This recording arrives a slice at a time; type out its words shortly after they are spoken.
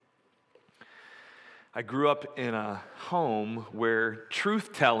I grew up in a home where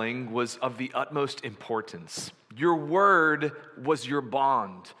truth-telling was of the utmost importance. Your word was your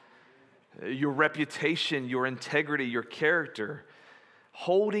bond, your reputation, your integrity, your character.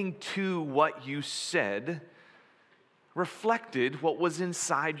 Holding to what you said reflected what was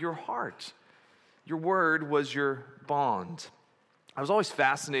inside your heart. Your word was your bond. I was always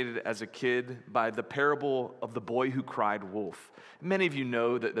fascinated as a kid by the parable of the boy who cried wolf. Many of you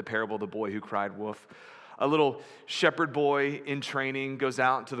know the parable of the boy who cried wolf. A little shepherd boy in training goes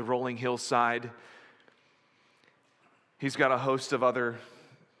out into the rolling hillside. He's got a host of other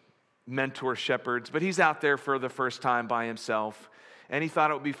mentor shepherds, but he's out there for the first time by himself. And he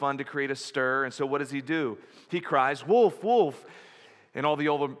thought it would be fun to create a stir. And so what does he do? He cries, "Wolf, wolf." And all the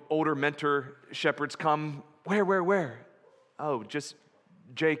older mentor shepherds come, Where? Oh, just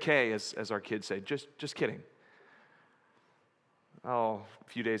JK, as our kids say, just kidding. Oh, a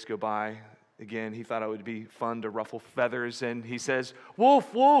few days go by. Again, he thought it would be fun to ruffle feathers, and he says,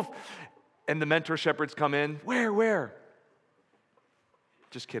 "Wolf, wolf." And the mentor shepherds come in, Where?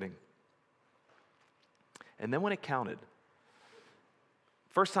 Just kidding. And then when it counted,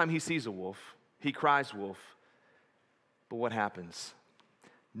 first time he sees a wolf, he cries wolf. But what happens?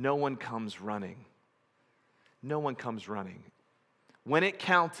 No one comes running. No one comes running. When it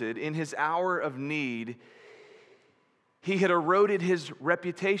counted, in his hour of need, he had eroded his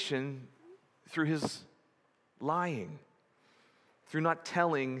reputation through his lying, through not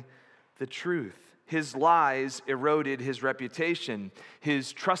telling the truth. His lies eroded his reputation,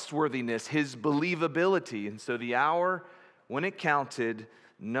 his trustworthiness, his believability. And so the hour when it counted,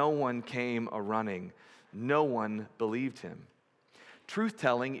 no one came a-running. No one believed him.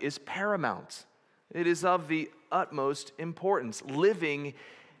 Truth-telling is paramount. It is of the utmost importance. Living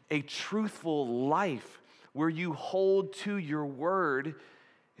a truthful life where you hold to your word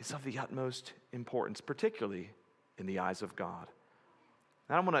is of the utmost importance, particularly in the eyes of God.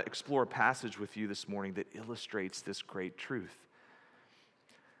 And I want to explore a passage with you this morning that illustrates this great truth.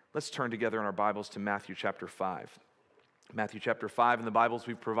 Let's turn together in our Bibles to Matthew chapter 5. Matthew chapter 5 in the Bibles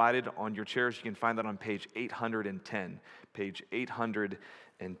we've provided on your chairs. You can find that on page 810. Page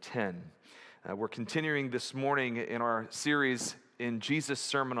 810. We're continuing this morning in our series in Jesus'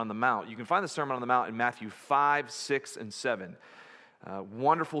 Sermon on the Mount. You can find the Sermon on the Mount in Matthew 5, 6, and 7.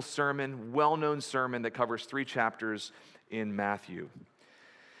 Wonderful sermon, well-known sermon that covers 3 chapters in Matthew.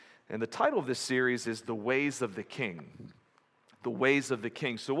 And the title of this series is The Ways of the King. The Ways of the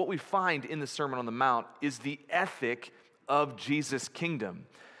King. So what we find in the Sermon on the Mount is the ethic of Jesus' kingdom.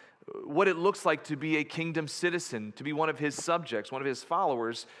 What it looks like to be a kingdom citizen, to be one of his subjects, one of his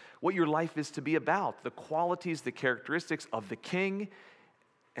followers, what your life is to be about, the qualities, the characteristics of the king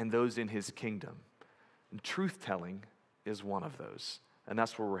and those in his kingdom. And truth-telling is one of those. And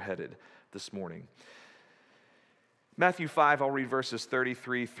that's where we're headed this morning. Matthew 5, I'll read verses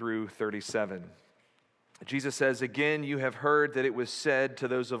 33 through 37. Jesus says, "Again, you have heard that it was said to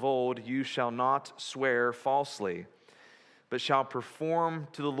those of old, 'You shall not swear falsely, but shall perform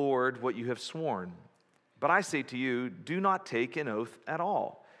to the Lord what you have sworn.' But I say to you, do not take an oath at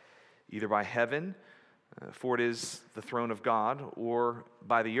all, either by heaven, for it is the throne of God, or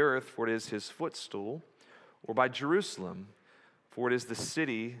by the earth, for it is his footstool, or by Jerusalem, for it is the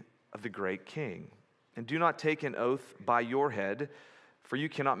city of the great king. And do not take an oath by your head, for you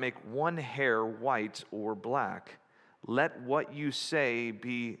cannot make one hair white or black. Let what you say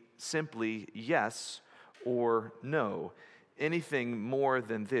be simply yes or no. Anything more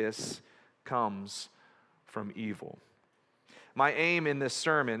than this comes from evil." My aim in this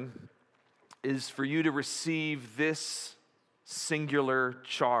sermon is for you to receive this singular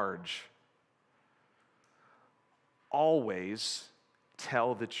charge. Always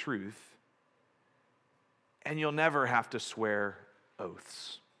tell the truth, and you'll never have to swear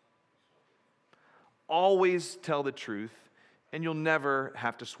oaths. Always tell the truth, and you'll never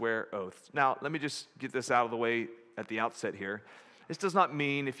have to swear oaths. Now, let me just get this out of the way at the outset here. This does not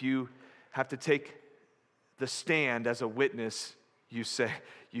mean if you have to take the stand as a witness, you say,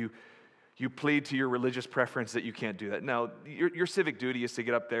 you plead to your religious preference that you can't do that. No, your civic duty is to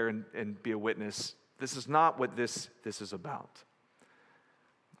get up there and be a witness. This is not what this is about.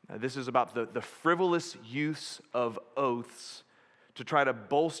 This is about the frivolous use of oaths to try to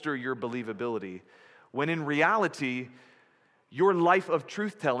bolster your believability, when in reality, your life of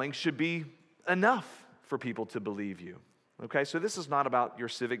truth-telling should be enough for people to believe you. Okay, so this is not about your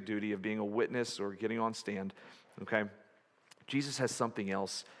civic duty of being a witness or getting on stand. Okay, Jesus has something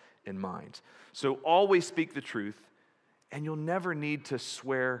else in mind. So always speak the truth, and you'll never need to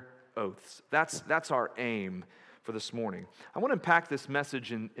swear oaths. That's our aim for this morning. I want to unpack this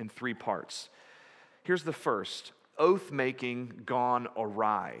message in 3 parts. Here's the first: oath-making gone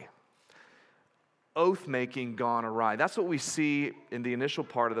awry. Oath-making gone awry. That's what we see in the initial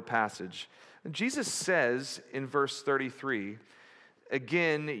part of the passage. And Jesus says in verse 33,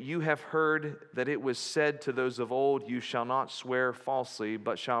 "Again, you have heard that it was said to those of old, 'You shall not swear falsely,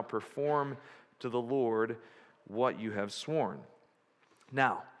 but shall perform to the Lord what you have sworn.'"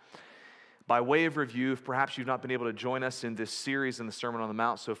 Now, by way of review, if perhaps you've not been able to join us in this series in the Sermon on the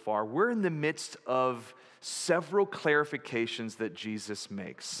Mount so far, we're in the midst of several clarifications that Jesus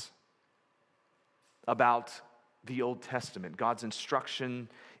makes about the Old Testament, God's instruction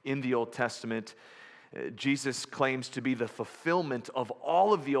in the Old Testament. Jesus claims to be the fulfillment of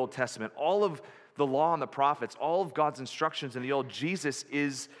all of the Old Testament, all of the law and the prophets, all of God's instructions in the Old. Jesus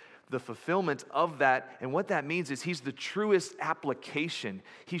is the fulfillment of that, and what that means is he's the truest application.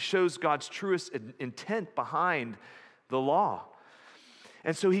 He shows God's truest intent behind the law.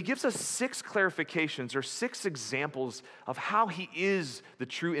 And so he gives us 6 clarifications or 6 examples of how he is the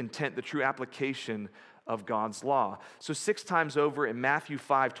true intent, the true application of God's law. So 6 times over in Matthew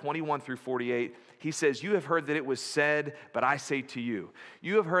 5:21 through 48, he says, "You have heard that it was said, but I say to you."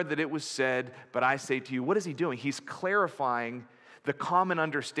 You have heard that it was said, but I say to you. What is he doing? He's clarifying the common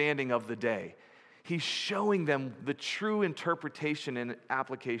understanding of the day. He's showing them the true interpretation and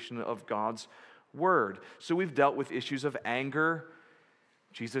application of God's word. So we've dealt with issues of anger.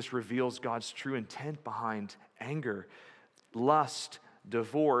 Jesus reveals God's true intent behind anger, lust,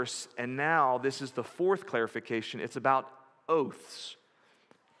 divorce, and now this is the 4th clarification. It's about oaths,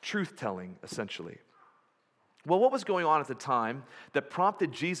 truth-telling, essentially. Well, what was going on at the time that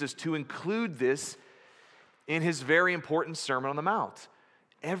prompted Jesus to include this in his very important Sermon on the Mount?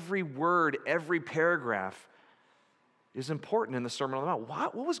 Every word, every paragraph is important in the Sermon on the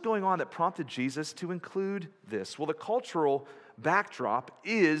Mount. What was going on that prompted Jesus to include this? Well, the cultural backdrop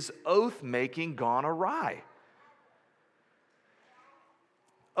is oath-making gone awry.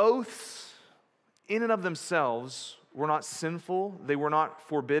 Oaths, in and of themselves, were not sinful. They were not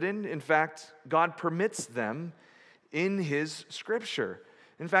forbidden. In fact, God permits them in his Scripture.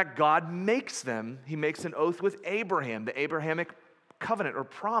 In fact, God makes them. He makes an oath with Abraham, the Abrahamic covenant or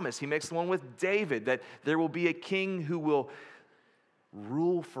promise. He makes the one with David, that there will be a king who will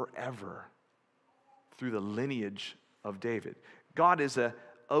rule forever through the lineage of David. God is an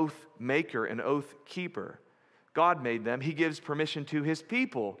oath maker, an oath keeper. God made them. He gives permission to his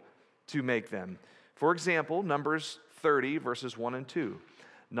people to make them. For example, Numbers 30, verses 1 and 2.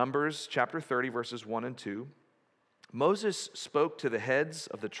 Numbers chapter 30, verses 1 and 2. Moses spoke to the heads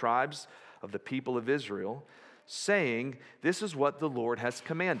of the tribes of the people of Israel, saying, "This is what the Lord has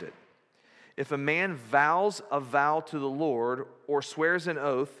commanded. If a man vows a vow to the Lord or swears an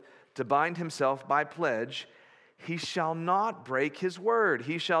oath to bind himself by pledge, he shall not break his word.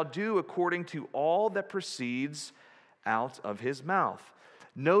 He shall do according to all that proceeds out of his mouth."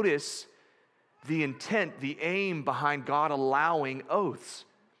 Notice the intent, the aim behind God allowing oaths.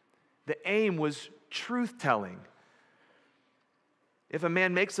 The aim was truth-telling. If a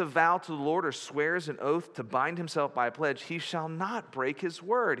man makes a vow to the Lord or swears an oath to bind himself by a pledge, he shall not break his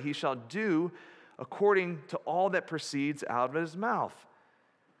word. He shall do according to all that proceeds out of his mouth.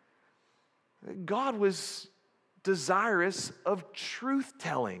 God was desirous of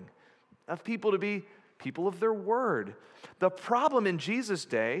truth-telling, of people to be people of their word. The problem in Jesus'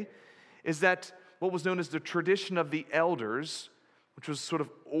 day is that what was known as the tradition of the elders, which was sort of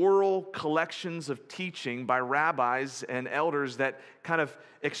oral collections of teaching by rabbis and elders that kind of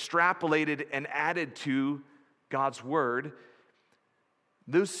extrapolated and added to God's word,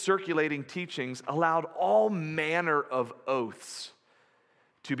 those circulating teachings allowed all manner of oaths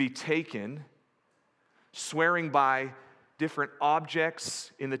to be taken, swearing by different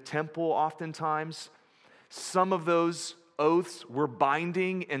objects in the temple oftentimes. Some of those oaths were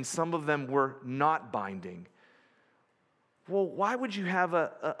binding and some of them were not binding. Well, why would you have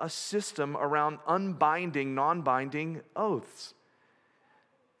a system around unbinding, non-binding oaths?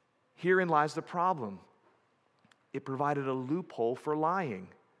 Herein lies the problem. It provided a loophole for lying,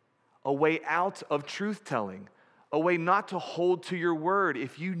 a way out of truth-telling, a way not to hold to your word.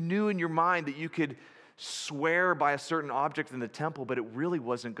 If you knew in your mind that you could swear by a certain object in the temple, but it really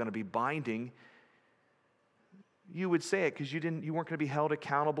wasn't going to be binding, you would say it because you weren't going to be held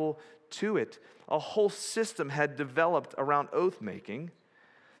accountable to it. A whole system had developed around oath-making,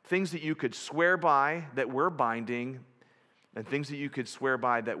 things that you could swear by that were binding, and things that you could swear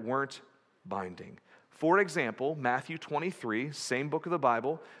by that weren't binding. For example, Matthew 23, same book of the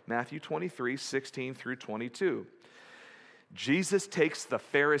Bible, Matthew 23, 16 through 22. Jesus takes the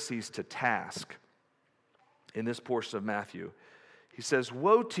Pharisees to task in this portion of Matthew. He says,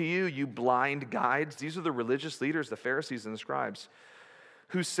 "Woe to you, you blind guides." These are the religious leaders, the Pharisees and the scribes,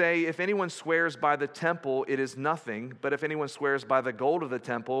 who say, "If anyone swears by the temple, it is nothing. But if anyone swears by the gold of the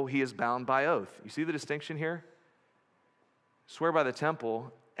temple, he is bound by oath." You see the distinction here? Swear by the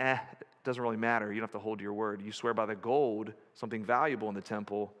temple, it doesn't really matter. You don't have to hold your word. You swear by the gold, something valuable in the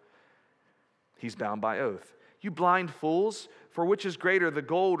temple, he's bound by oath. "You blind fools, for which is greater, the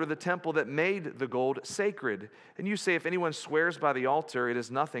gold or the temple that made the gold sacred? And you say, if anyone swears by the altar, it is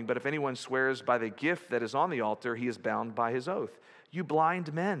nothing. But if anyone swears by the gift that is on the altar, he is bound by his oath. You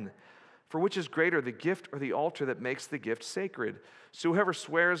blind men, for which is greater, the gift or the altar that makes the gift sacred? So whoever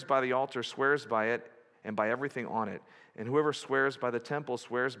swears by the altar swears by it and by everything on it. And whoever swears by the temple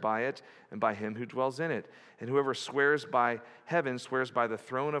swears by it and by him who dwells in it. And whoever swears by heaven swears by the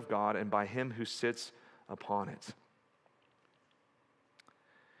throne of God and by him who sits upon it."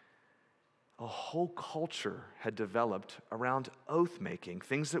 A whole culture had developed around oath-making,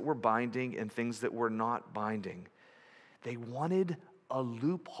 things that were binding and things that were not binding. They wanted a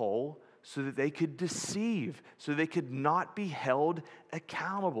loophole so that they could deceive, so they could not be held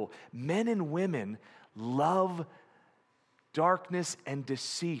accountable. Men and women love darkness and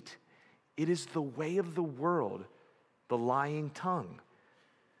deceit. It is the way of the world, the lying tongue.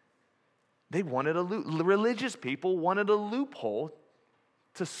 They wanted religious people wanted a loophole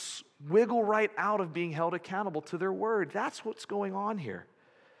to wiggle right out of being held accountable to their word. That's what's going on here.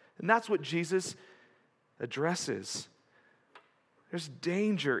 And that's what Jesus addresses. There's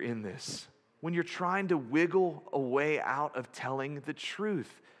danger in this when you're trying to wiggle a way out of telling the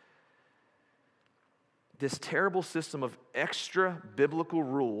truth. This terrible system of extra biblical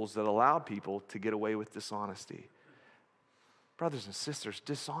rules that allowed people to get away with dishonesty. Brothers and sisters,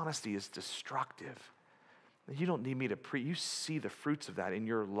 dishonesty is destructive. You don't need me to preach. You see the fruits of that in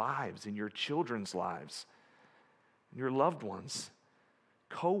your lives, in your children's lives, in your loved ones,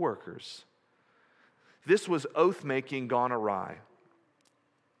 co-workers. This was oath-making gone awry.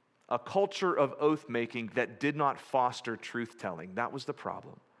 A culture of oath-making that did not foster truth-telling. That was the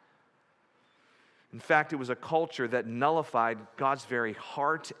problem. In fact, it was a culture that nullified God's very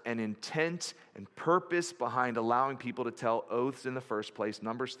heart and intent and purpose behind allowing people to tell oaths in the first place.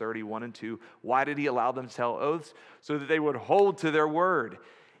 Numbers 30, 1 and 2. Why did he allow them to tell oaths? So that they would hold to their word.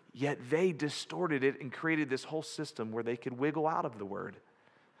 Yet they distorted it and created this whole system where they could wiggle out of the word.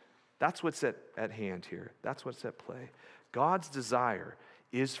 That's what's at hand here. That's what's at play. God's desire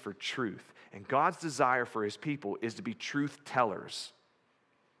is for truth. And God's desire for his people is to be truth tellers.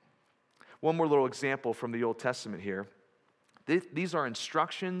 One more little example from the Old Testament here. These are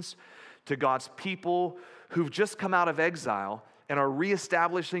instructions to God's people who've just come out of exile and are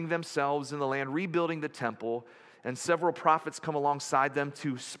reestablishing themselves in the land, rebuilding the temple, and several prophets come alongside them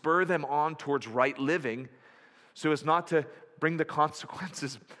to spur them on towards right living so as not to bring the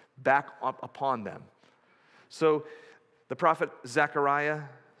consequences back upon them. So the prophet Zechariah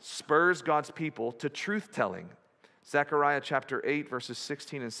spurs God's people to truth-telling. Zechariah chapter 8, verses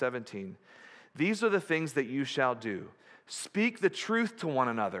 16 and 17. "These are the things that you shall do. Speak the truth to one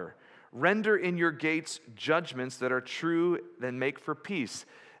another. Render in your gates judgments that are true, then make for peace."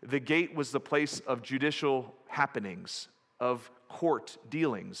 The gate was the place of judicial happenings, of court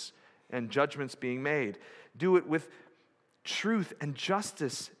dealings, and judgments being made. "Do it with truth and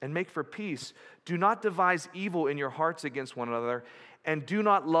justice, and make for peace. Do not devise evil in your hearts against one another, and do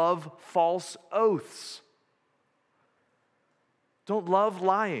not love false oaths." Don't love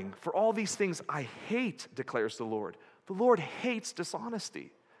lying. "For all these things I hate," declares the Lord. The Lord hates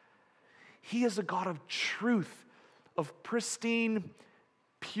dishonesty. He is a God of truth, of pristine,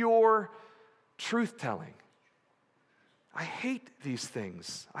 pure truth-telling. I hate these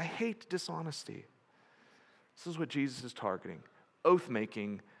things. I hate dishonesty. This is what Jesus is targeting.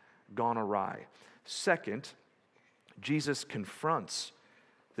 Oath-making gone awry. Second, Jesus confronts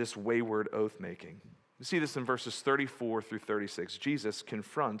this wayward oath-making. You see this in verses 34 through 36. Jesus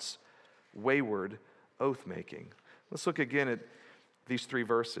confronts wayward oath-making. Let's look again at these three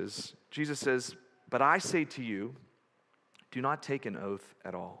verses. Jesus says, "But I say to you, do not take an oath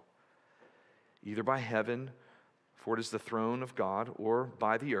at all, either by heaven, for it is the throne of God, or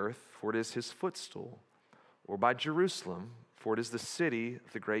by the earth, for it is his footstool, or by Jerusalem, for it is the city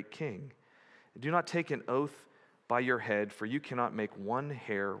of the great king. And do not take an oath by your head, for you cannot make one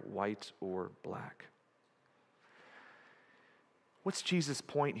hair white or black." What's Jesus'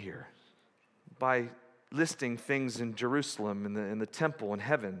 point here? By listing things in Jerusalem, in the temple, in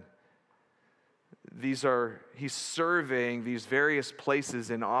heaven. He's surveying these various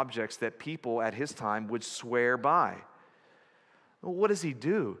places and objects that people at his time would swear by. Well, what does he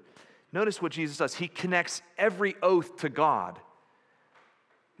do? Notice what Jesus does. He connects every oath to God.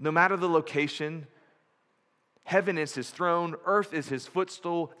 no matter the location. Heaven is his throne, earth is his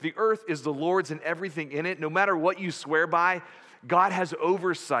footstool, the earth is the Lord's and everything in it. No matter what you swear by, God has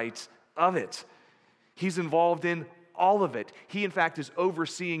oversight of it. He's involved in all of it. He, in fact, is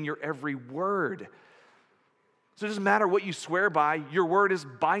overseeing your every word. So it doesn't matter what you swear by, your word is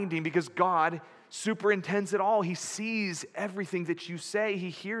binding because God superintends it all. He sees everything that you say,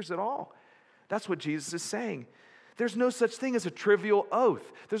 he hears it all. That's what Jesus is saying. There's no such thing as a trivial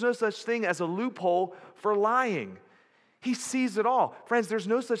oath. There's no such thing as a loophole for lying. He sees it all. Friends, there's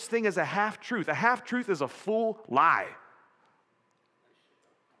no such thing as a half-truth. A half-truth is a full lie.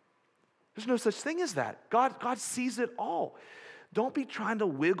 There's no such thing as that. God sees it all. Don't be trying to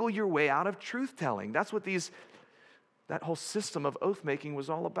wiggle your way out of truth-telling. That's what that whole system of oath-making was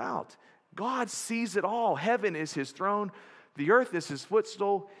all about. God sees it all. Heaven is his throne. The earth is his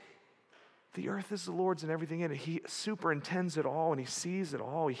footstool. The earth is the Lord's and everything in it. He superintends it all, and he sees it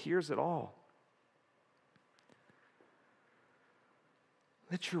all. He hears it all.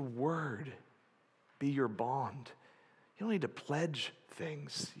 Let your word be your bond. You don't need to pledge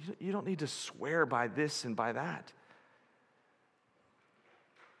things. You don't need to swear by this and by that.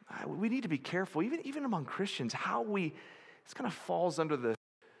 We need to be careful, even among Christians, this kind of falls under the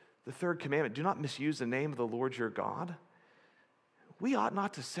third commandment. Do not misuse the name of the Lord your God. We ought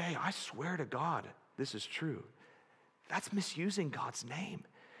not to say, I swear to God, this is true. That's misusing God's name.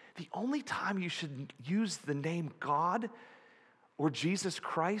 The only time you should use the name God or Jesus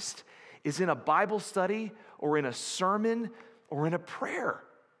Christ is in a Bible study or in a sermon or in a prayer.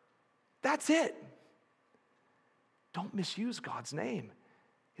 That's it. Don't misuse God's name.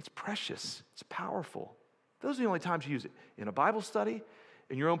 It's precious. It's powerful. Those are the only times you use it. In a Bible study,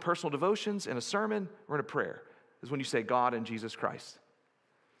 in your own personal devotions, in a sermon, or in a prayer, is when you say God and Jesus Christ.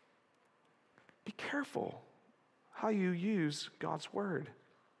 Be careful how you use God's word.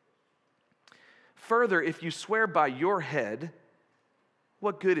 Further, if you swear by your head,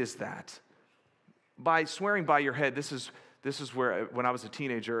 what good is that? By swearing by your head, this is where, when I was a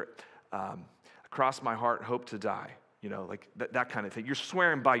teenager, across my heart, hope to die. Like that kind of thing. You're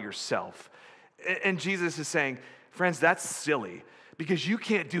swearing by yourself. And Jesus is saying, friends, that's silly because you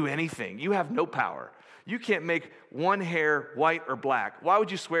can't do anything. You have no power. You can't make one hair white or black. Why would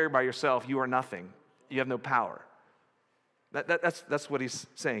you swear by yourself? You are nothing. You have no power. That's what he's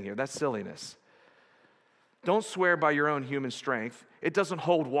saying here. That's silliness. Don't swear by your own human strength. It doesn't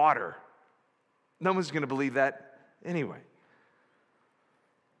hold water. No one's going to believe that anyway.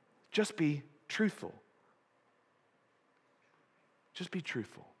 Just be truthful. Just be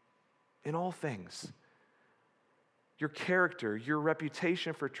truthful in all things. Your character, your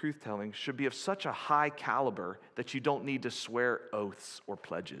reputation for truth-telling should be of such a high caliber that you don't need to swear oaths or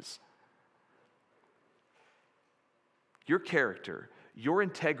pledges. Your character, your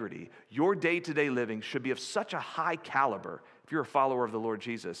integrity, your day-to-day living should be of such a high caliber, if you're a follower of the Lord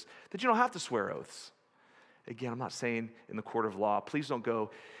Jesus, that you don't have to swear oaths. Again, I'm not saying in the court of law, please don't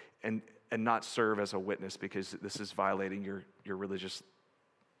go and not serve as a witness because this is violating your religious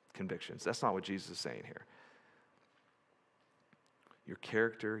convictions. That's not what Jesus is saying here. Your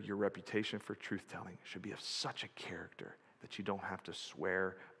character, your reputation for truth-telling should be of such a character that you don't have to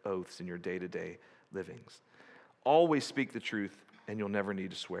swear oaths in your day-to-day livings. Always speak the truth, and you'll never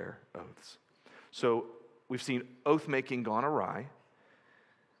need to swear oaths. So we've seen oath-making gone awry.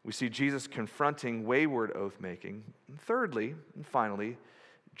 We see Jesus confronting wayward oath-making. And thirdly, and finally,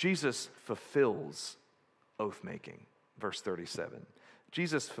 Jesus fulfills oath-making. Verse 37.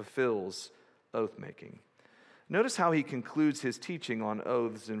 Jesus fulfills oath-making. Notice how he concludes his teaching on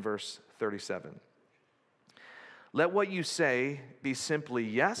oaths in verse 37. Let what you say be simply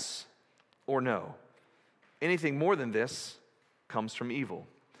yes or no. Anything more than this comes from evil.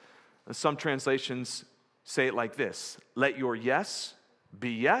 And some translations say it like this: let your yes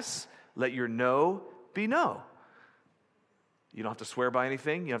be yes, let your no be no. You don't have to swear by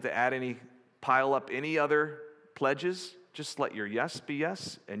anything. You don't have to pile up any other pledges. Just let your yes be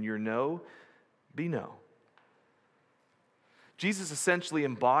yes and your no be no. Jesus essentially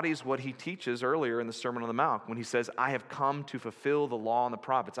embodies what he teaches earlier in the Sermon on the Mount when he says, I have come to fulfill the law and the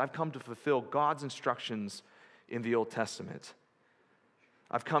prophets. I've come to fulfill God's instructions in the Old Testament.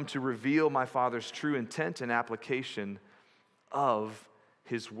 I've come to reveal my Father's true intent and application of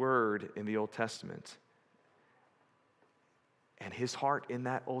his word in the Old Testament. And his heart in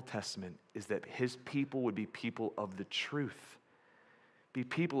that Old Testament is that his people would be people of the truth. Be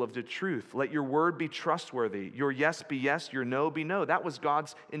people of the truth. Let your word be trustworthy. Your yes be yes, your no be no. That was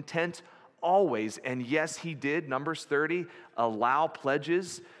God's intent always. And yes, he did, Numbers 30, allow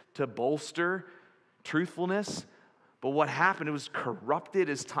pledges to bolster truthfulness. But what happened, it was corrupted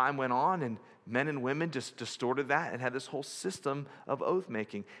as time went on, and men and women just distorted that and had this whole system of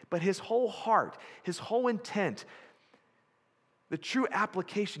oath-making. But his whole heart, his whole intent, the true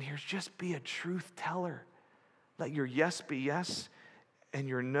application here is just be a truth teller. Let your yes be yes and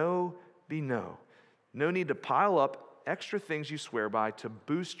your no be no. No need to pile up extra things you swear by to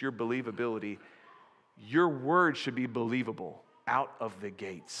boost your believability. Your word should be believable out of the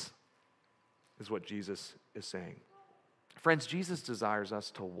gates, is what Jesus is saying. Friends, Jesus desires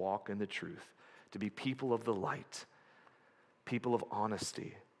us to walk in the truth, to be people of the light, people of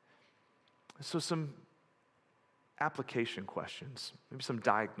honesty. So some application questions, maybe some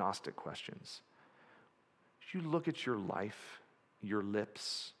diagnostic questions. As you look at your life, your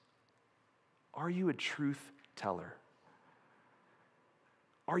lips, are you a truth teller?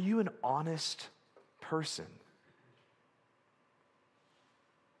 Are you an honest person?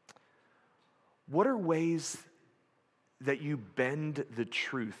 What are ways that you bend the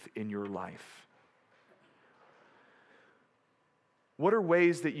truth in your life? What are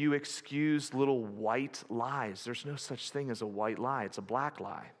ways that you excuse little white lies? There's no such thing as a white lie. It's a black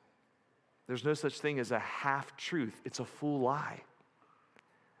lie. There's no such thing as a half-truth. It's a full lie.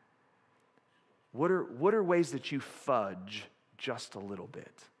 What are ways that you fudge just a little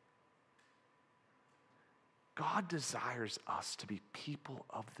bit? God desires us to be people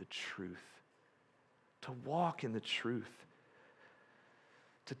of the truth, to walk in the truth,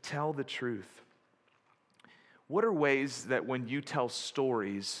 to tell the truth. What are ways that when you tell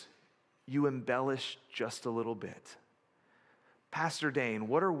stories, you embellish just a little bit? Pastor Dane,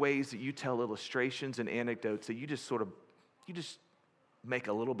 what are ways that you tell illustrations and anecdotes that you just make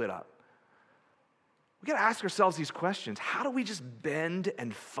a little bit up? We got to ask ourselves these questions. How do we just bend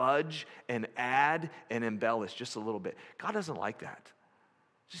and fudge and add and embellish just a little bit? God doesn't like that.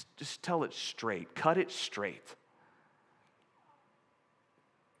 Just tell it straight. Cut it straight.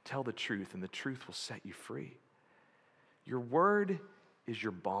 Tell the truth, and the truth will set you free. Your word is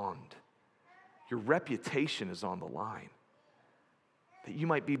your bond. Your reputation is on the line. That you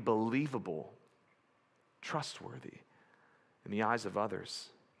might be believable, trustworthy in the eyes of others,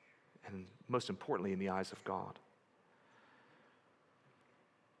 and most importantly, in the eyes of God.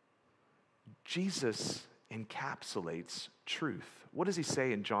 Jesus encapsulates truth. What does he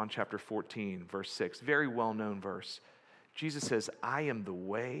say in John chapter 14, verse 6? Very well-known verse. Jesus says, I am the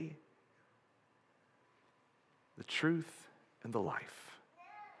way, the truth, and the life.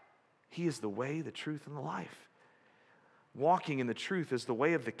 He is the way, the truth, and the life. Walking in the truth is the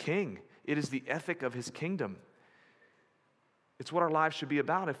way of the King. It is the ethic of his kingdom. It's what our lives should be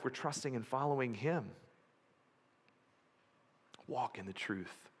about if we're trusting and following him. Walk in the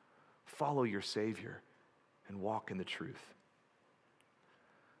truth. Follow your Savior and walk in the truth.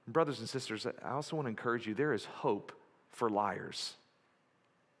 Brothers and sisters, I also want to encourage you, there is hope for liars.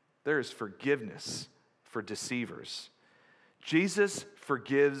 There is forgiveness for deceivers. Jesus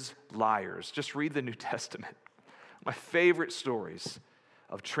forgives liars. Just read the New Testament. My favorite stories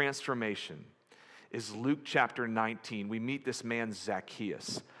of transformation is Luke chapter 19. We meet this man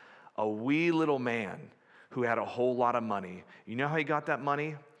Zacchaeus, a wee little man who had a whole lot of money. You know how he got that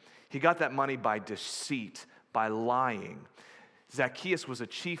money? He got that money by deceit, by lying. Zacchaeus was a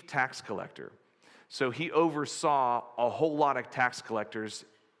chief tax collector. So he oversaw a whole lot of tax collectors,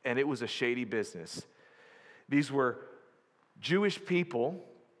 and it was a shady business. These were Jewish people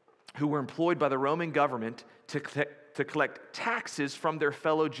who were employed by the Roman government to collect taxes from their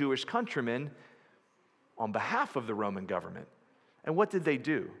fellow Jewish countrymen on behalf of the Roman government. And what did they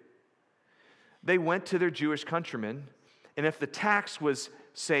do? They went to their Jewish countrymen, and if the tax was,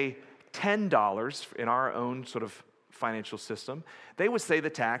 say, $10 in our own sort of financial system, they would say the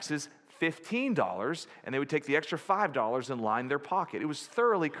tax is $15, and they would take the extra $5 and line their pocket. It was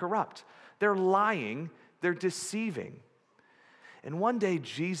thoroughly corrupt. They're lying, they're deceiving. And one day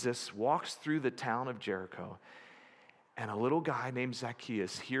Jesus walks through the town of Jericho, and a little guy named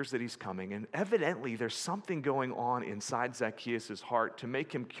Zacchaeus hears that he's coming, and evidently there's something going on inside Zacchaeus' heart to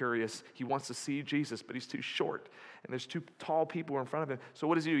make him curious. He wants to see Jesus, but he's too short, and there's two tall people in front of him. So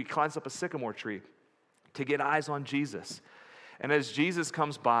what does he do? He climbs up a sycamore tree to get eyes on Jesus. And as Jesus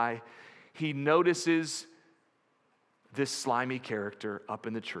comes by, he notices this slimy character up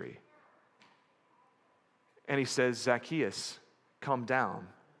in the tree. And he says, Zacchaeus, come down.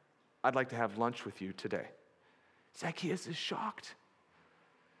 I'd like to have lunch with you today. Zacchaeus is shocked.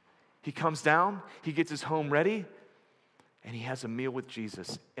 He comes down, he gets his home ready, and he has a meal with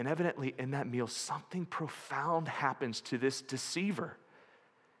Jesus. And evidently in that meal, something profound happens to this deceiver.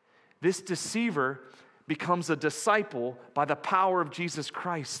 This deceiver becomes a disciple by the power of Jesus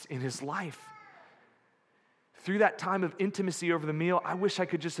Christ in his life. Through that time of intimacy over the meal, I wish I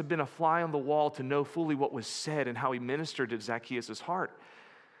could just have been a fly on the wall to know fully what was said and how he ministered to Zacchaeus' heart.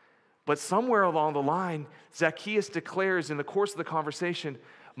 But somewhere along the line, Zacchaeus declares in the course of the conversation,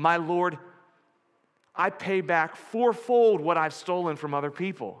 "My Lord, I pay back fourfold what I've stolen from other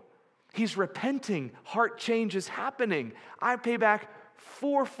people." He's repenting. Heart change is happening. I pay back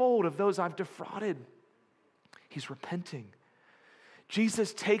fourfold of those I've defrauded. He's repenting.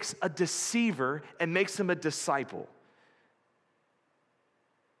 Jesus takes a deceiver and makes him a disciple.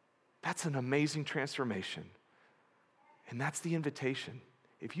 That's an amazing transformation. And that's the invitation.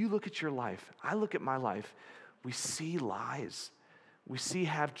 If you look at your life, I look at my life, we see lies. We see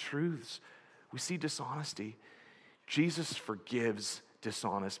half-truths. We see dishonesty. Jesus forgives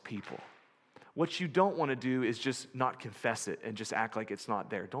dishonest people. What you don't want to do is just not confess it and just act like it's not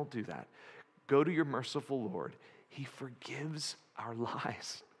there. Don't do that. Go to your merciful Lord. He forgives our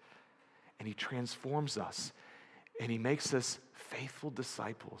lies, and he transforms us, and he makes us faithful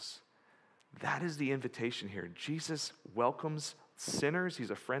disciples. That is the invitation here. Jesus welcomes sinners.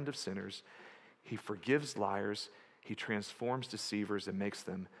 He's a friend of sinners. He forgives liars. He transforms deceivers and makes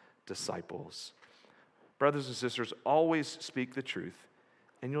them disciples. Brothers and sisters, always speak the truth,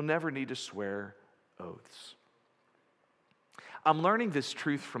 and you'll never need to swear oaths. I'm learning this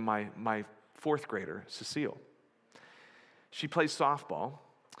truth from my fourth grader, Cecile. She plays softball,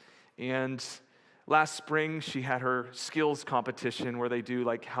 and last spring she had her skills competition where they do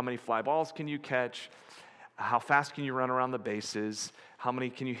like how many fly balls can you catch, how fast can you run around the bases, how many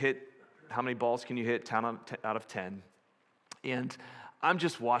balls can you hit 10 out of 10. And I'm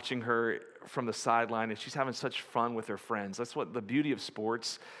just watching her from the sideline, and she's having such fun with her friends. That's what the beauty of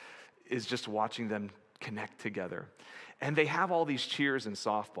sports is, just watching them connect together. And they have all these cheers in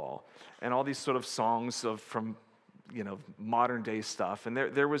softball and all these sort of songs from modern day stuff. And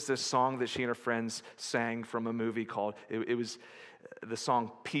there was this song that she and her friends sang from a movie called, it was the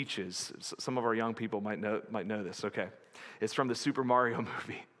song Peaches. Some of our young people might know this. Okay. It's from the Super Mario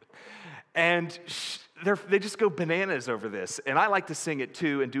movie. And they just go bananas over this. And I like to sing it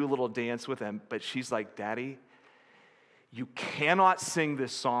too and do a little dance with them. But she's like, "Daddy, you cannot sing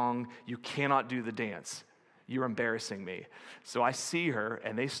this song. You cannot do the dance. You're embarrassing me." So I see her,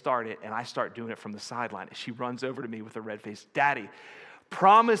 and they start it, and I start doing it from the sideline. She runs over to me with a red face. "Daddy,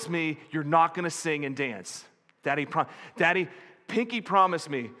 promise me you're not going to sing and dance. Daddy, pinky promise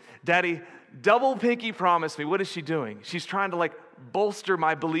me. Daddy, double pinky promise me." What is she doing? She's trying to bolster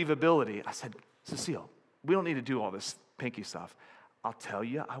my believability. I said, "Cecile, we don't need to do all this pinky stuff. I'll tell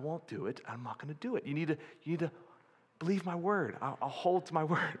you I won't do it. I'm not going to do it. You need to believe my word. I'll hold to my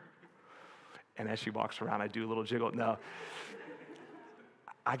word." And as she walks around, I do a little jiggle. No.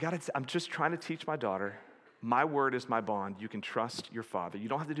 I'm just trying to teach my daughter, my word is my bond. You can trust your father. You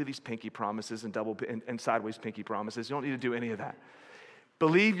don't have to do these pinky promises and double and sideways pinky promises. You don't need to do any of that.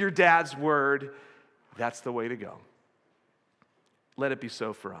 Believe your dad's word. That's the way to go. Let it be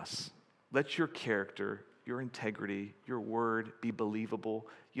so for us. Let your character, your integrity, your word be believable.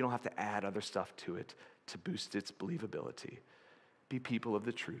 You don't have to add other stuff to it to boost its believability. Be people of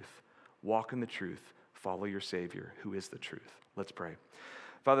the truth. Walk in the truth. Follow your Savior, who is the truth. Let's pray.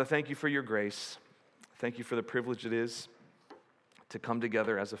 Father, thank you for your grace. Thank you for the privilege it is to come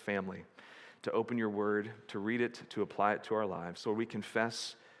together as a family, to open your word, to read it, to apply it to our lives. Lord, we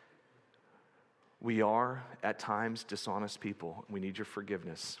confess we are, at times, dishonest people. We need your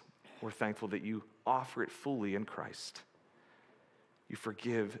forgiveness. We're thankful that you offer it fully in Christ. You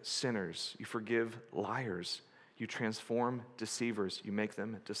forgive sinners. You forgive liars. You transform deceivers. You make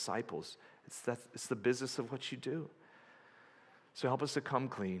them disciples. It's the business of what you do. So help us to come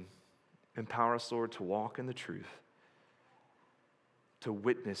clean. Empower us, Lord, to walk in the truth, to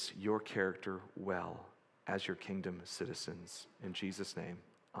witness your character well as your kingdom citizens. In Jesus' name,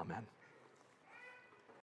 amen.